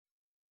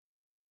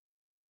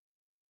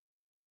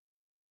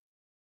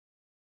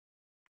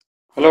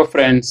Hello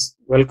friends,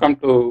 welcome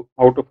to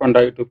How to Funda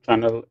YouTube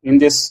channel. In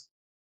this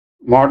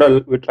model,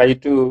 we try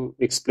to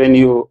explain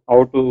you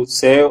how to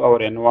save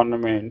our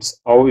environments,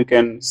 how we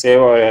can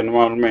save our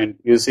environment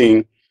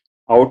using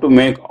how to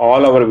make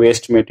all our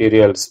waste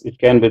materials which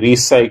can be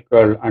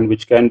recycled and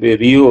which can be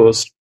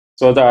reused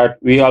so that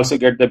we also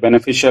get the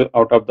beneficial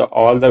out of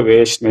all the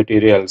waste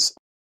materials.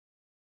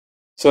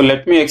 So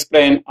let me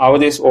explain how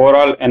this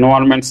overall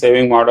environment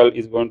saving model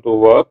is going to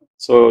work.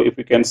 So if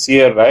you can see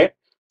here, right?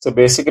 So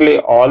basically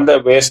all the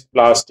waste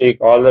plastic,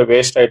 all the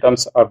waste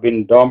items have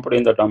been dumped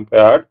in the dump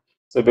yard.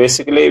 So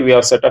basically we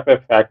have set up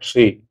a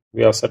factory.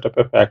 We have set up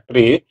a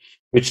factory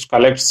which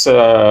collects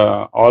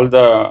all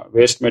the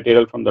waste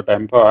material from the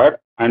dump yard,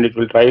 and it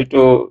will try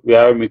to, we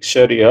have a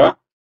mixture here.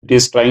 It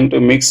is trying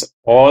to mix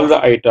all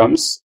the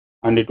items,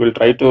 and it will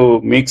try to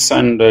mix,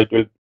 and it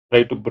will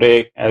try to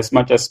break as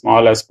much as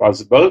small as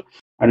possible,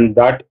 and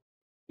that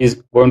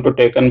is going to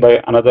taken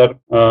by another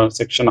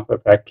section of a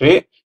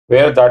factory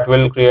where that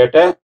will create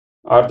a,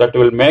 or that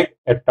will make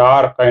a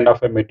tar kind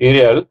of a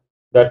material.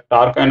 That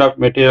tar kind of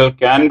material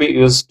can be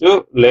used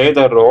to lay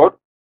the road,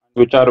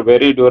 which are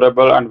very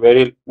durable and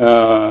very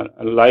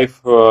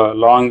life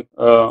long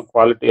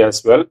quality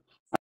as well.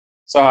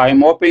 So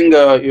I'm hoping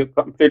you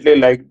completely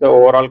like the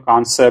overall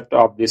concept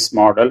of this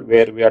model,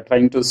 where we are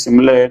trying to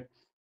simulate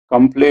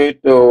complete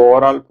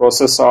overall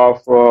process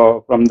of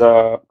from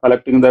the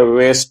collecting the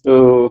waste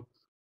to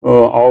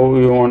how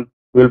we want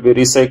will be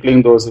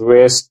recycling those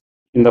waste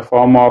in the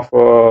form of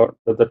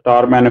the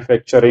tar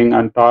manufacturing,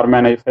 and tar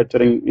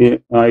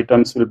manufacturing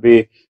items will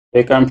be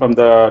taken from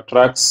the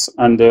trucks,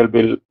 and they will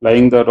be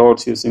laying the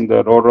roads using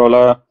the road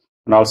roller,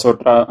 and also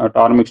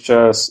tar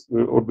mixtures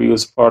would be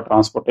used for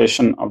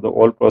transportation of the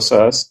whole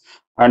process.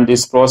 And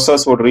this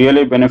process would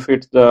really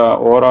benefit the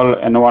overall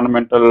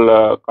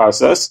environmental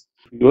causes.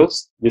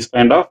 Use this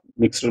kind of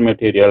mixed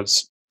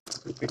materials.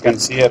 If you can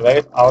see here,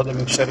 right, how the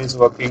mixture is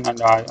working, and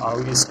how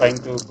it is trying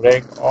to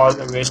break all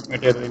the waste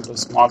material into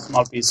small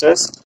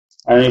pieces,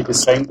 and it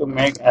is trying to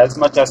make as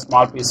much as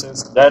small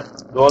pieces that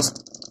those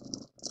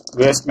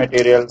waste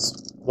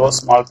materials, those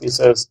small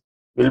pieces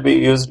will be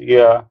used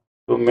here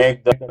to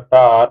make the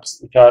tars,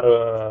 which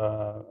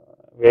are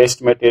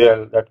waste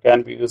material that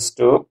can be used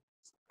to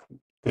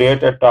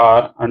create a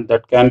tar, and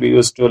that can be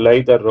used to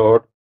lay the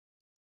road.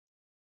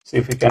 See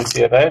if you can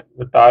see, right,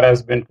 the tar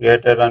has been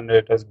created, and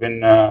it has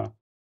been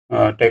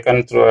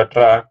taken through a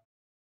track,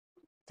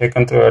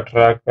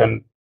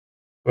 and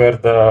where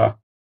the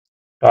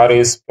tar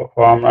is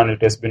formed, and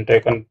it has been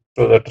taken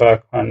to the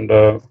track, and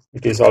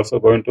it is also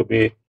going to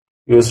be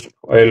used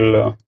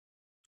while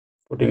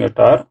putting a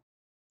tar.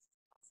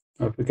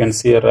 If you can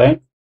see,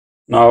 right,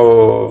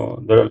 now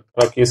the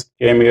truck is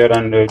came here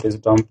and it is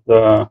dumped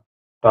the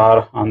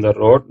tar on the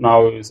road.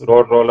 Now this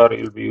road roller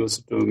will be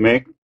used to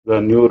make the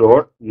new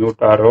road, new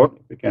tar road.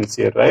 If you can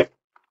see, right,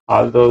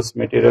 all those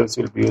materials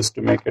will be used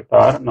to make a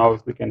tar. Now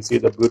if we can see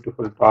the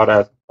beautiful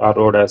tar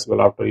road as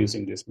well after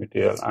using this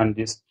material, and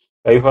this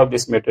life of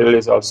this material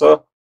is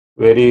also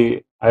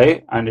very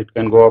high, and it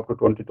can go up to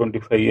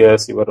 20-25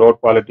 years. Your road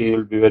quality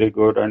will be very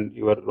good, and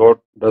your road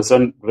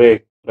doesn't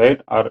break,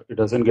 right, or it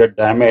doesn't get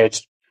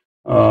damaged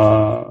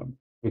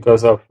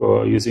because of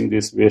using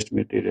these waste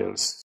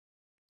materials.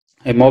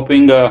 I'm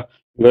hoping you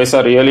guys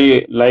are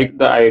really like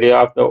the idea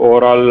of the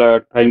overall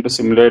trying to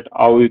simulate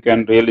how you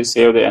can really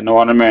save the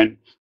environment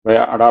by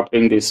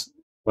adopting this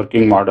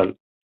working model.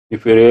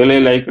 If you really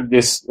like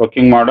this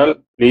working model,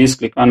 please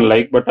click on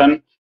like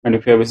button. And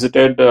if you have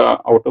visited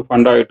How to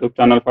Funda YouTube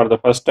channel for the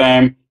first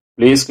time,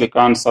 please click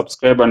on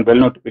subscribe and bell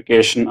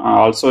notification.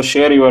 Also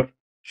share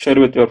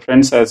with your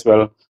friends as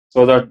well,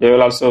 so that they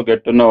will also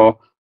get to know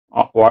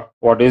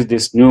what is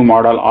this new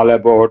model all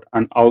about,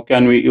 and how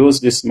can we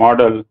use this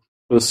model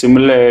to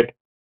simulate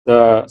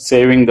the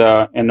saving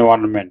the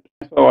environment.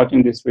 Thanks for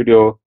watching this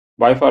video.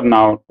 Bye for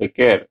now. Take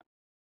care.